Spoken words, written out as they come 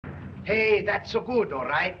Hey, that's so good, all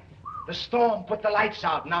right? The storm put the lights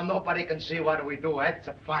out. Now nobody can see what we do. That's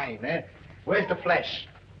a fine, eh? Where's the flesh?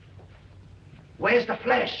 Where's the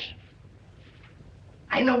flesh?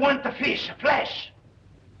 I don't want the fish, flesh.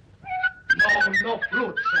 No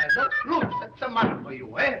fruits, no fruits. What's the matter for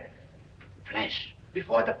you, eh? Flesh.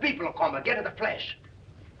 Before the people come and get the flesh.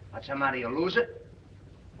 What's the matter, you lose it?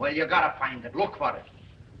 Well, you gotta find it. Look for it.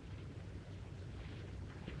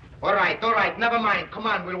 All right, never mind. Come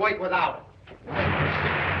on, we'll wait without it.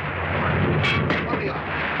 Hurry up.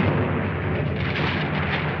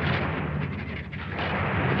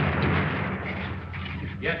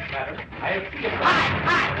 Yes, madam. I see it.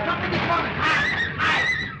 Hi! Somebody's coming! Hi!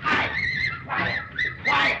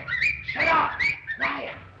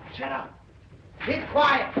 Quiet! Shut up! Keep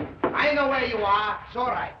quiet! I know where you are. It's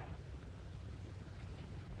all right.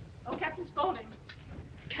 Oh, Captain Spaulding.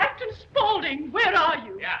 Captain Spaulding, where are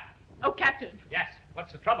you? Yeah. Oh, Captain. Yes.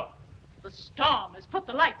 What's the trouble? The storm has put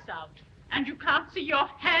the lights out, and you can't see your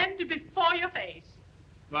hand before your face.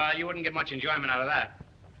 Well, you wouldn't get much enjoyment out of that.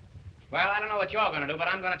 Well, I don't know what you're going to do, but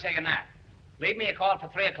I'm going to take a nap. Leave me a call for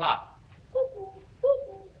 3 o'clock.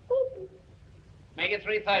 Make it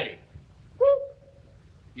 3:30.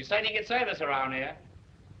 You said you get service around here.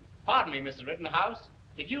 Pardon me, Mr. Rittenhouse.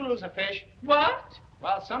 Did you lose a fish? What?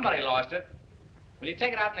 Well, somebody lost it. Will you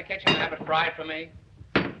take it out in the kitchen and have it fried for me?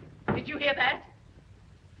 Did you hear that?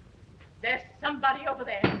 There's somebody over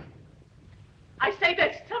there. I say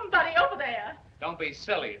there's somebody over there. Don't be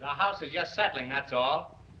silly. The house is just settling, that's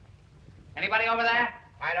all. Anybody over there?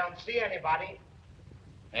 I don't see anybody.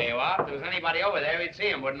 There you are. If there was anybody over there, we'd see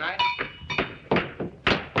him, wouldn't I?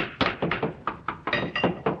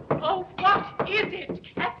 Oh, what is it,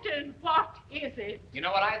 Captain? What is it? You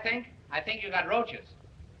know what I think? I think you got roaches.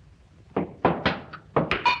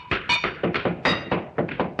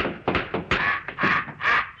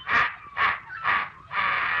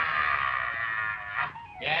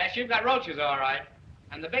 Yes, you've got roaches, all right.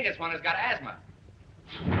 And the biggest one has got asthma.